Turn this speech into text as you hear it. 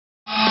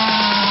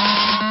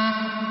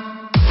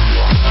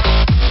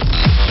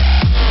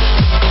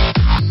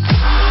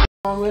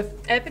Along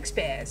with Epic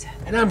Spaz.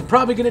 and I'm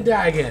probably gonna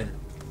die again.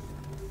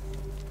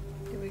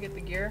 Did we get the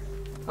gear?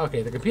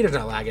 Okay, the computer's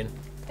not lagging.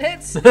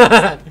 It's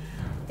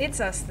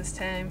us this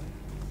time.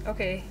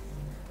 Okay.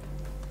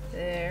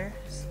 There.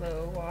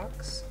 Slow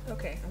walks.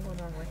 Okay, I'm going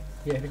the wrong way.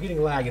 Yeah, if you're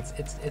getting lag,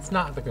 it's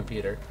not the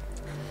computer.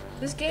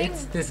 This game.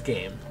 It's this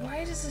game.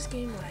 Why does this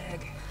game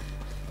lag?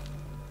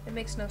 It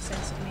makes no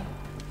sense to me.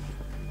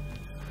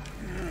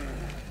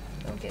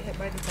 Don't get hit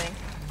by the thing.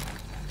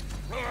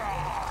 Wait,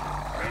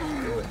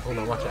 hold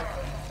on, watch out.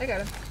 I got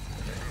him.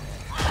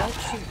 Don't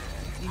shoot.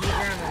 You need your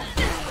ammo.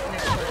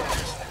 Next part.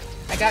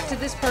 I got to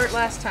this part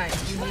last time.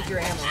 You need your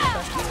ammo.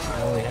 Trust me.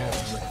 I only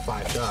have like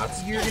 5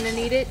 shots. You're gonna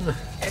need it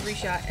every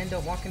shot, and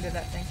don't walk into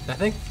that thing. That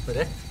thing? Right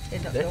there?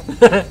 And don't, There? don't.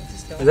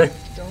 Just don't. Right there?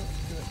 Don't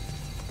do it.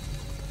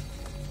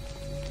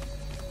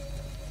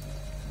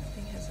 That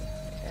thing has a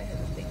guy has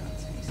a thing on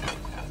his face.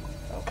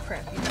 Oh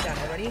crap! You did that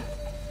already.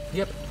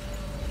 Yep.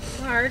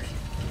 Mark.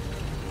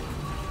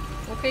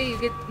 Okay, you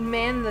get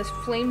man the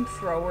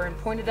flamethrower and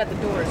point it at the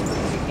door as quick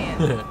as you can.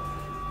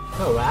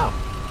 Oh wow.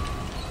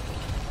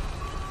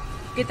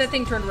 Get that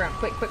thing turned around.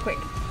 Quick, quick, quick.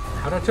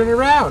 How'd I turn it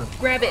around?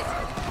 Grab it.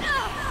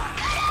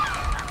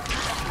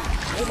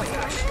 Oh my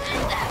gosh.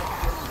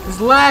 This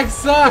lag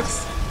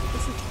sucks.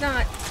 This is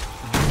not.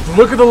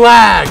 Look at the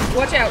lag.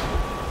 Watch out.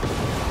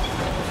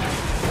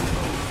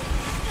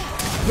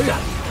 Look at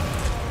that.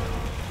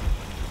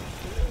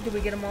 Did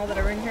we get them all that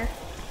are in here?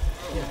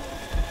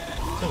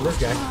 Look at this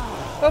guy.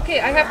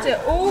 Okay, I have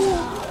to.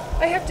 Oh,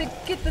 I have to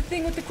get the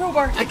thing with the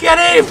crowbar. I can't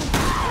aim.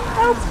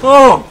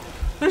 Oh,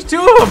 there's 2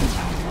 of them.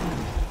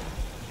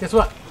 Guess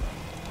what?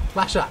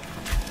 Last shot.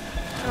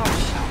 Oh,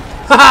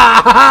 Ha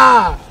ha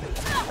ha!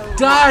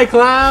 Die,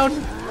 clown!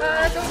 don't.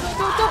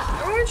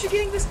 Aren't you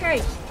getting this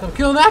guy? I'm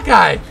killing that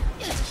guy.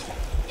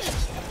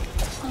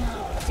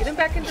 Get him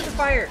back into the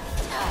fire.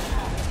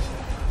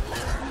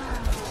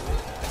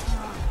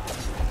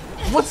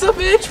 What's up,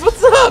 bitch?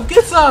 What's up?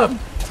 Get some!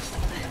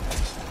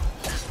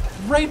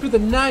 Right with a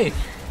knife.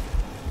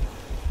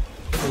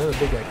 Another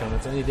big guy coming.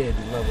 It's any day. It'd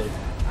be lovely.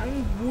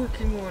 I'm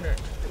working on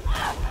it.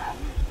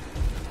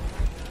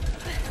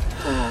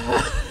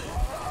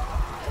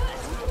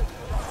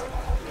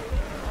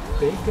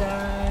 Big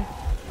guy.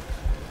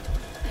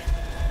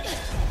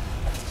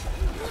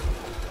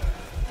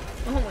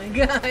 Oh my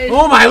god.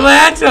 Oh my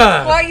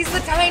Lanta! Why is the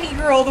tiny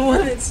girl the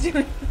one that's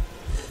doing?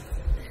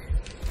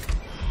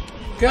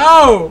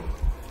 Go!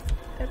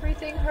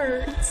 Everything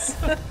hurts.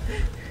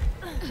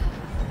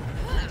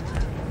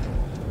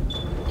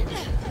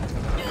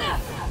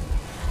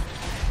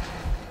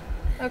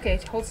 Okay,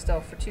 hold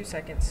still for 2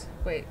 seconds.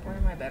 Wait, why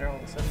am I better all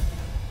of a sudden?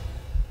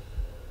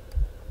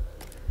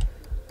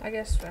 I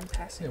guess I'm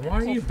passing. Yeah, why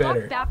are you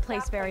better? Fuck that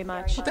place very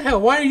much. What the hell?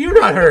 Why are you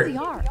not hurt? We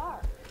are.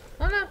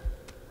 Oh no.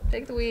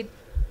 Take the weed.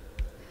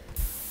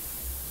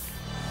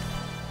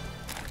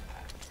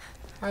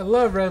 I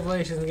love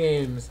Revelations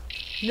games.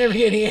 You never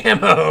get any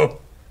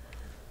ammo.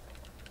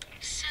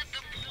 Said the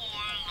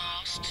poor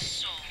lost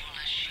soul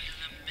as she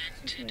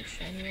lamented.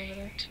 Shiny over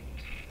there.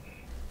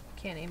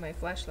 Can't aim my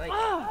flashlight.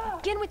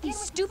 Again with these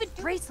stupid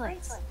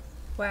bracelets.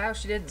 Wow,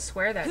 she didn't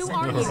swear that Who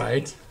sentence. are you?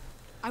 Right?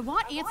 I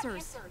want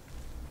answers.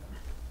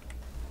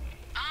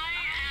 I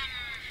am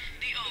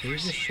the Can you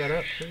just overseer. shut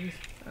up, please?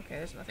 Okay,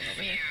 there's nothing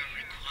over here. Here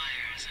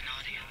requires an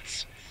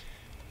audience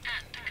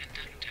and a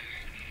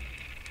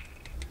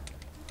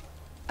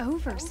conductor.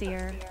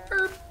 Overseer.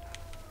 Herb.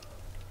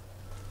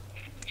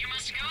 You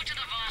must go to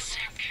the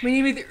Vosik. My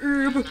name is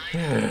Herb.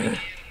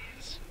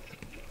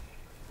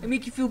 I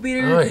make you feel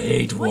better. I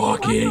hate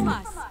walking.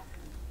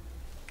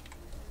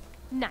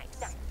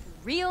 Nice.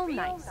 Real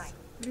nice.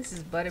 This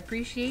is butt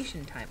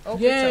appreciation time. Oh,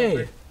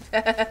 Yay! it's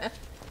over.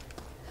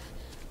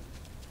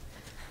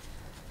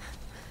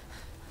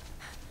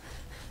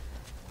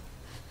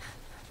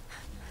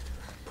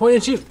 Point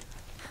and shoot.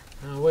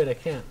 Oh wait, I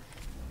can't.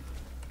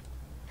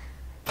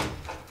 Claire,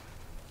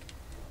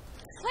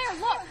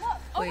 look!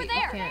 Over Wait, there!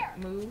 you can't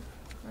move.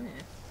 Oh, yeah.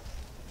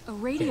 A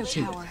radio Can't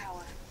shoot. tower.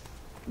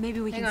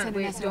 Maybe we Hang can on, send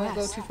wait, an SOS. don't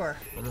go too far.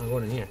 I'm not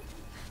going in here.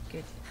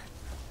 Good.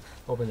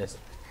 Open this.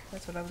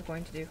 That's what I was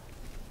going to do.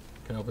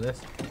 Can I open this?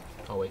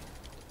 Oh wait.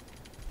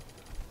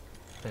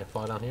 Can I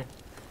fall down here?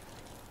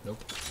 Nope.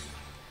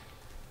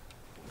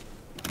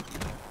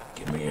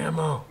 Give me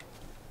ammo.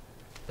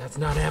 That's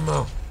not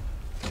ammo.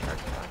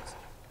 Box.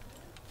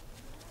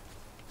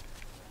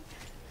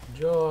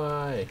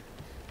 Joy.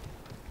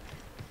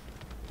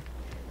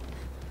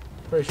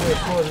 Pretty sure the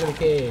floor is in a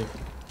cave.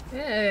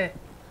 Yeah.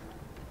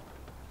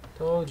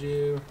 Told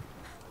you.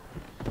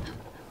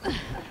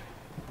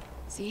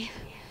 See?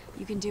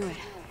 You can do it.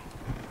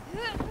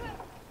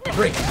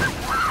 Break.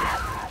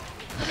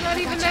 I'm not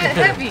even that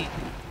heavy.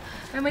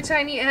 I'm a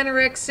tiny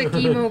anorexic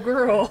emo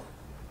girl.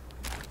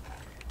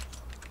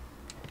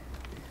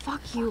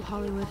 Fuck you,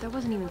 Hollywood. That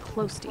wasn't even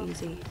close to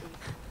easy.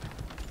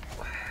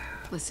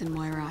 Listen,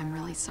 Moira, I'm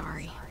really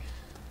sorry.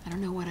 I don't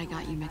know what I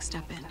got you mixed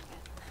up in.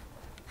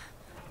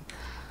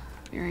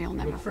 Mary will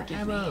never Look for forgive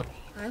ammo. me.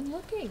 I'm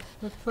looking.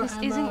 Look for This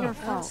ammo. isn't your I don't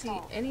fault. see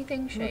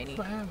anything shiny.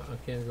 Look for ammo.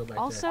 Okay, go back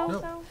Also,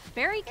 there. Nope.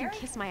 Barry can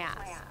kiss my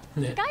ass.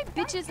 Yeah. The guy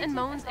bitches and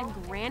moans and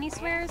granny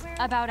swears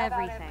about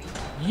everything.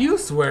 You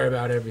swear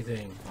about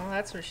everything. Oh,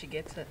 that's where she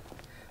gets it.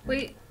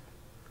 Wait,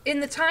 in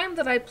the time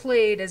that I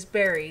played as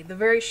Barry, the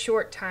very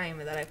short time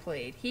that I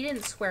played, he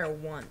didn't swear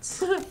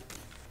once. I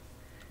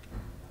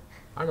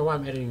don't know why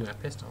I'm editing my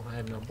pistol. I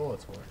have no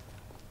bullets for it.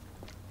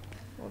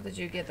 Well, did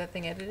you get that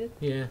thing edited?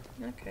 Yeah,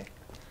 Okay.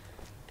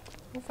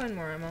 We'll find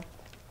more ammo.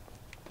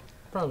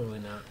 probably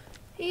not.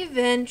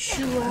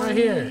 Eventually. Right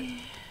here.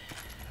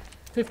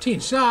 15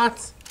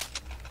 shots.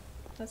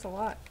 That's a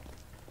lot.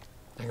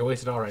 I can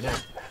waste it all right now.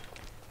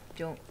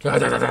 Don't Da,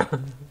 da, da, da.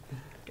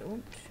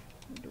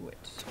 do it.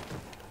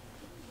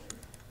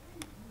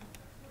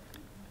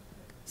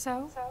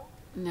 So?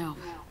 No,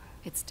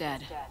 it's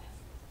dead.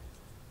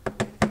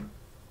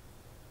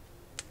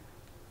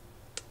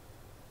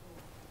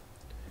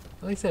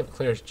 At least I have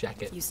Claire's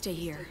jacket. You stay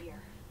here.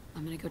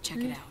 I'm gonna go check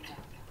it out.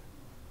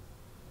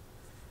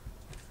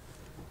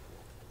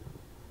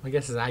 I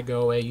guess as I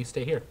go away, you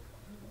stay here.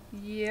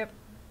 Yep.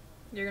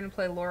 You're gonna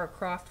play Lara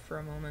Croft for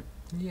a moment.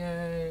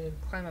 Yay.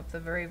 Climb up the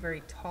very,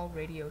 very tall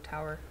radio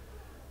tower.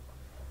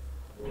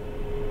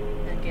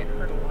 And get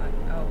hurt a lot.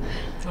 Oh.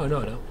 Oh, no,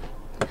 no.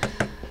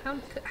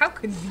 How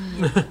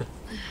convenient.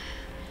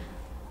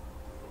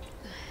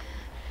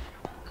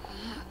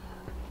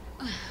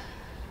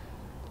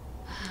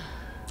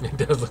 It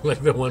does look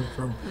like the one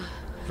from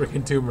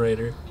freaking Tomb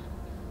Raider.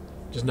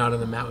 Just not in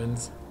the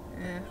mountains.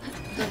 Eh,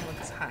 it doesn't look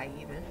as high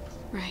either.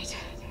 Right.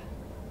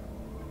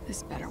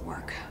 This better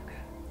work.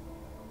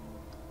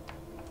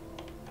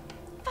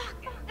 Fuck!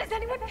 Is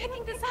anyone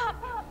picking this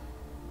up?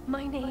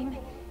 My name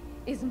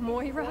is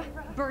Moira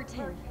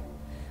Burton.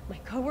 My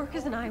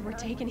coworkers and I were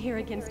taken here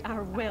against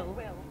our will.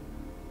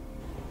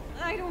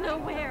 I don't know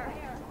where.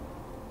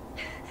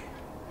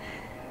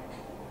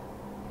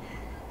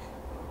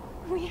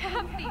 We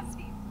have these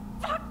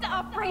fucked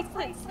up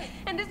bracelets,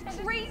 and this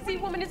crazy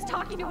woman is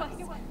talking to us.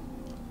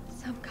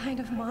 Some kind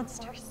of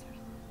monsters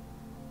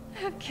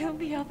have killed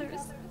the others.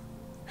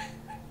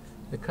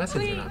 The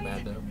cussings are not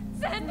bad, though.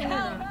 Send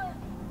help!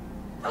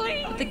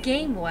 Please! The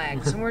game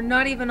lags, and we're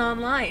not even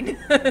online.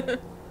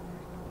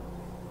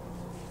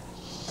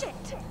 Shit!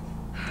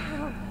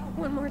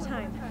 One more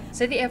time.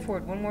 Say the F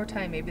word one more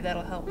time, maybe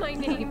that'll help. My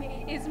name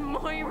is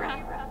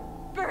Moira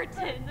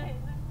Burton.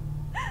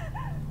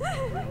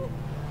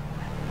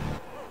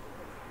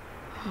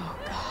 Oh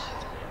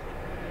god.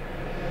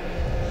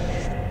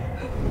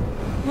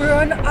 We're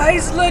on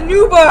Isla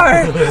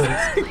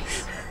Nublar!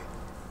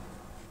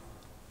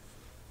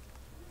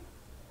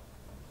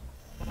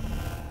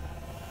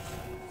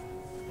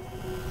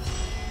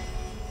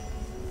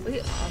 We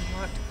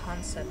unlocked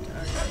concept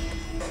art.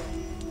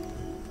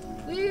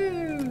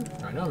 Woo!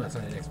 I know that's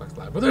not an Xbox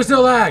Live, but there's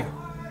still lag!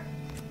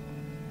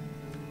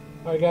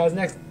 Alright, guys,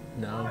 next.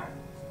 No.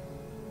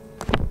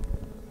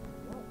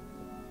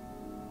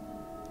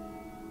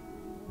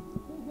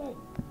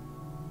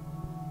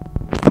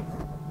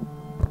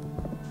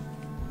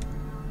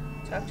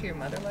 Talk to your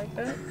mother like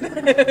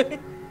that?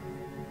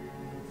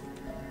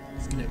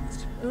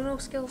 Next. Uno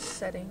skills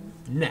setting.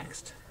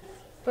 Next.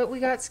 But we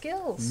got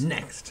skills.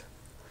 Next.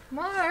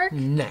 Mark!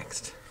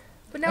 Next.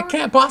 But now I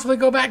can't possibly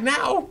go back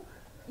now!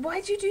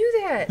 Why'd you do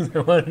that? I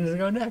wanted to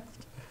go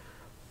next.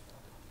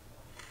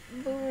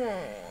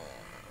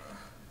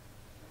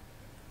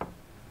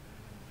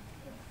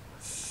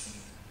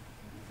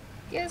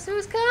 Guess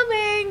who's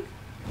coming?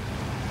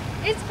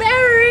 It's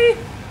Barry!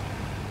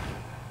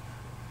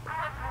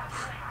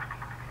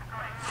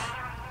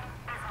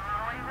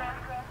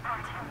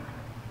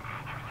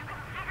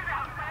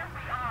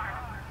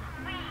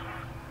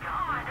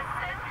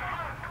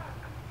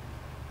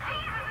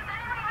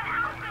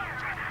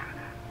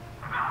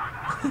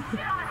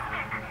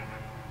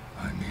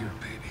 I'm here,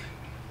 baby.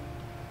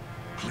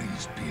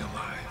 Please be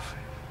alive.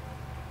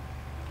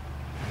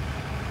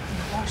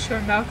 Wash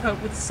her mouth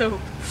out with soap.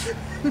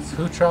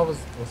 Who travels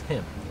was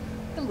him?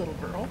 The little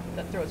girl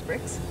that throws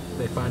bricks.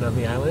 They find on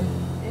the island?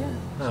 Yeah.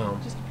 Oh.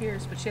 Just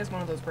appears, but she has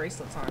one of those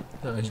bracelets on.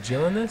 No, is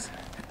Jill in this?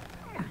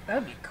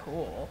 That'd be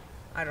cool.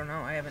 I don't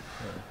know. I haven't.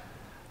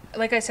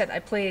 Like I said, I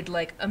played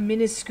like a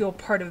minuscule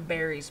part of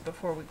Barry's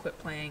before we quit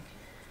playing.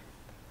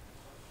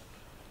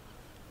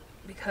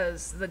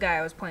 Because the guy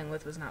I was playing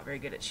with was not very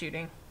good at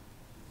shooting.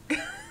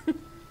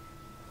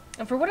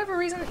 And for whatever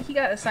reason, he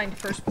got assigned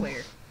first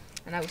player.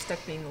 And I was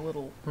stuck being the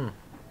little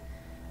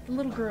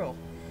girl.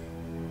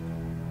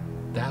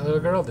 That little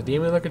girl? The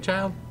demon-looking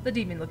child? The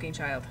demon-looking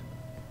child.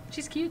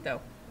 She's cute,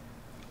 though.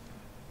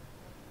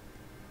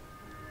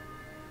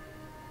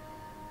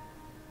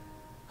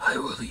 I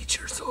will eat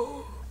your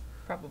soul.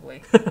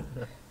 Probably.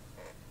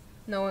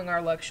 Knowing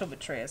our luck, she'll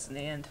betray us in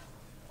the end.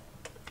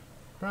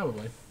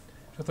 Probably.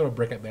 She'll throw a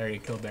brick at Barry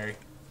and kill Barry.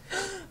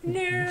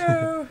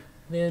 No!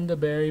 Linda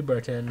Barry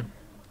Burton.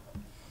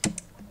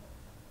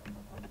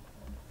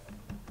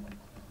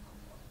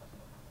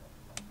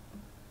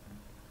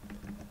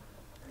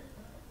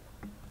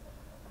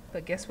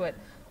 But guess what?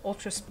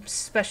 ultra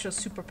special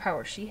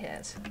superpower she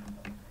has.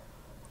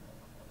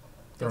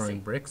 You'll see. Throwing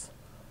bricks.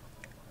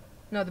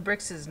 No, the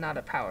bricks is not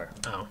a power.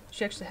 Oh.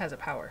 She actually has a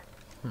power.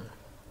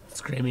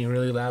 Screaming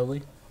really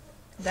loudly.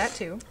 That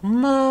too.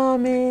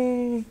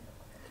 Mommy!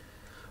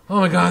 Oh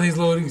my god, these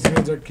loading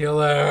screens are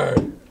killer.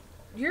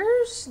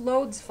 Yours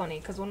loads funny,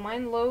 because when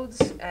mine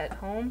loads at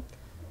home,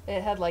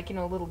 it had like, you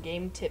know, little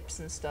game tips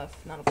and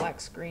stuff, not a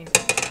black screen.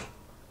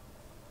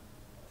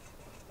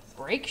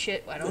 Break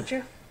shit, why don't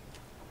you?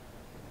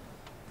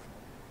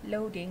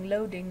 Loading,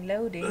 loading,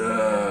 loading.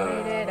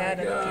 Loaded out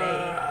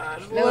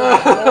of play.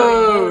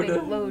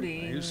 Loading,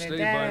 loading. You stay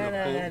by the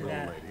boat,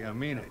 little lady. I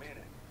mean it.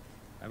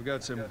 I've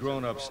got some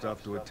grown-up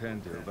stuff to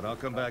attend to, but I'll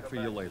come back for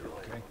you later,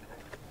 okay?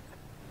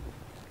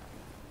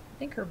 I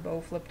think her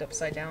bow flipped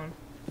upside down.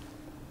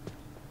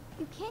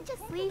 You can't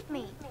just leave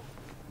me.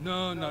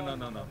 No.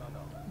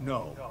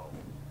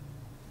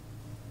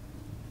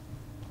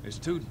 It's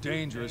too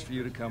dangerous for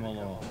you to come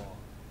along.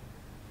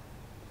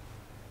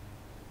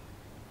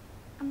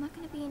 I'm not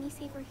gonna be any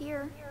safer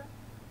here.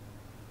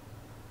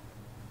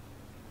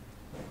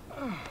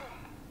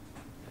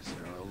 Is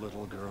there a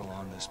little girl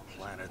on this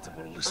planet that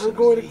will listen I'm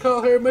going to to me?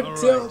 call her All right,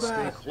 stay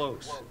Matilda.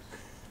 close.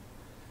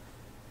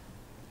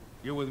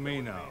 You're with me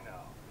now.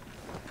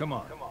 Come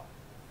on.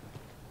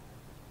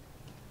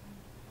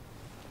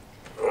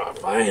 Oh,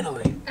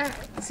 finally. Ah,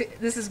 see,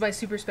 this is my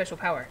super special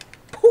power.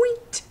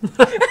 Point!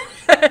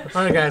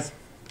 Alright, guys.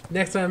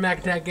 Next time, Mac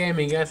Attack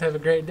Gaming. You guys have a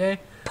great day.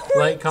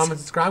 Like, comment,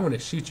 subscribe. I'm going to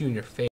shoot you in your face.